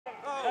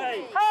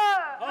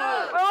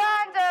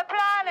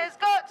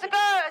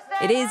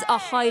It is a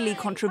highly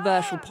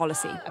controversial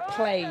policy. A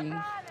plane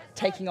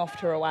taking off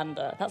to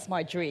Rwanda, that's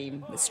my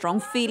dream. With strong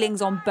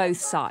feelings on both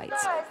sides.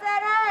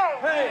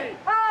 Hey!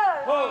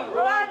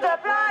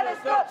 Rwanda plan has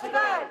got to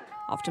go!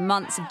 After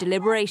months of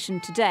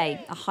deliberation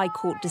today, a High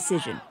Court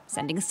decision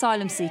sending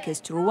asylum seekers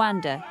to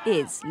Rwanda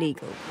is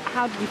legal.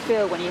 How did you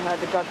feel when you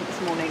heard the judgment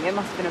this morning? It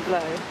must have been a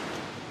blow.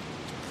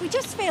 We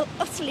just feel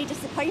utterly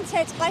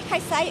disappointed. Like I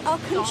say, our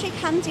country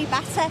can do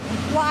better.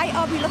 Why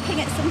are we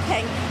looking at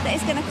something that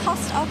is going to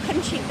cost our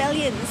country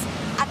billions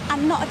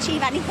and not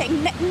achieve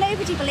anything?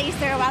 Nobody believes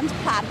the Rwanda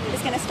plan is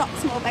going to stop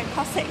small boat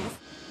crossings.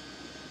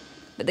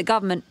 But the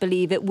government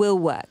believe it will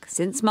work,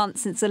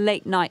 months since a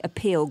late-night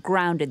appeal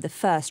grounded the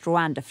first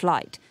Rwanda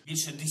flight.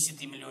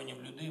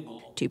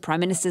 2 prime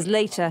ministers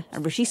later,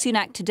 and Rishi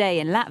Sunak today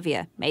in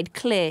Latvia made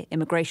clear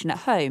immigration at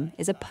home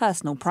is a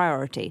personal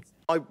priority.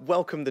 I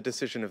welcome the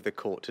decision of the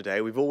court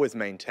today. We've always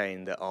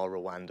maintained that our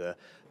Rwanda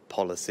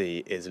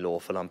policy is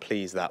lawful. I'm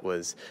pleased that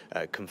was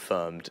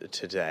confirmed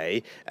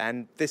today.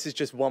 And this is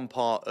just one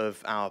part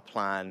of our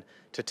plan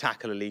to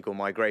tackle illegal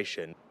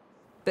migration.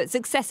 But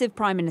successive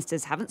prime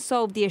ministers haven't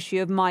solved the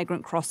issue of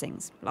migrant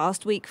crossings.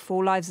 Last week,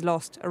 4 lives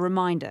lost, a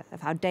reminder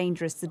of how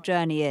dangerous the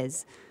journey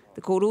is.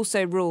 The court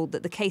also ruled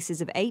that the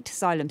cases of 8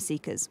 asylum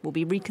seekers will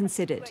be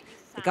reconsidered.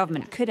 The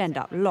government could end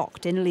up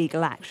locked in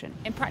legal action.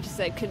 In practice,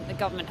 though, couldn't the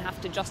government have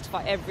to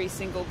justify every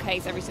single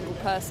case, every single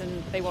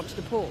person they want to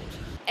deport?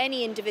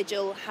 Any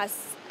individual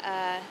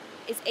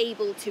is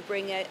able to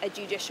bring a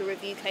judicial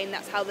review claim.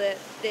 That's how the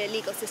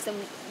legal system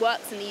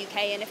works in the UK.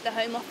 And if the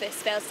Home Office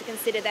fails to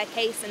consider their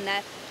case and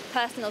their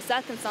personal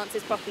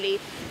circumstances properly,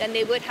 then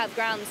they would have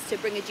grounds to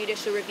bring a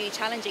judicial review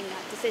challenging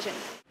that decision.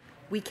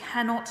 We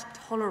cannot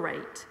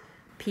tolerate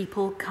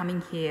people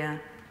coming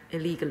here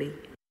illegally.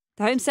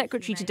 The Home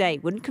Secretary today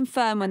wouldn't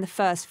confirm when the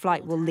first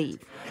flight will leave.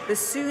 The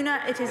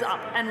sooner it is up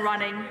and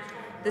running,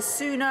 the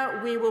sooner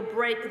we will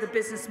break the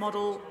business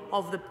model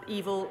of the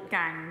evil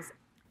gangs.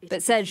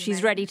 But says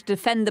she's ready to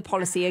defend the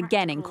policy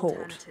again in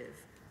court.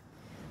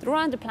 The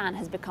Rwanda plan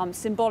has become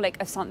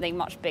symbolic of something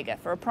much bigger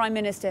for a Prime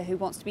Minister who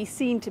wants to be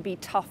seen to be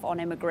tough on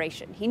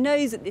immigration. He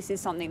knows that this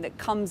is something that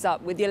comes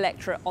up with the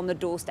electorate on the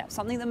doorstep,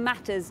 something that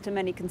matters to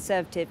many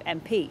Conservative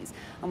MPs.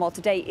 And while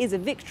today is a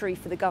victory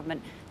for the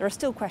government, there are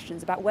still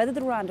questions about whether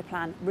the Rwanda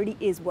plan really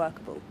is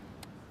workable.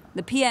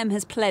 The PM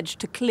has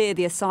pledged to clear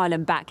the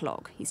asylum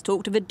backlog. He's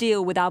talked of a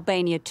deal with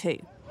Albania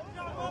too.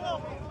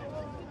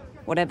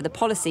 Whatever the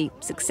policy,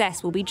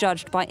 success will be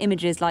judged by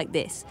images like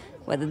this,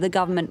 whether the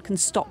government can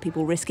stop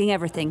people risking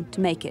everything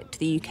to make it to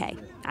the UK.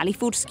 Ali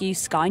Fortescue,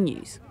 Sky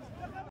News.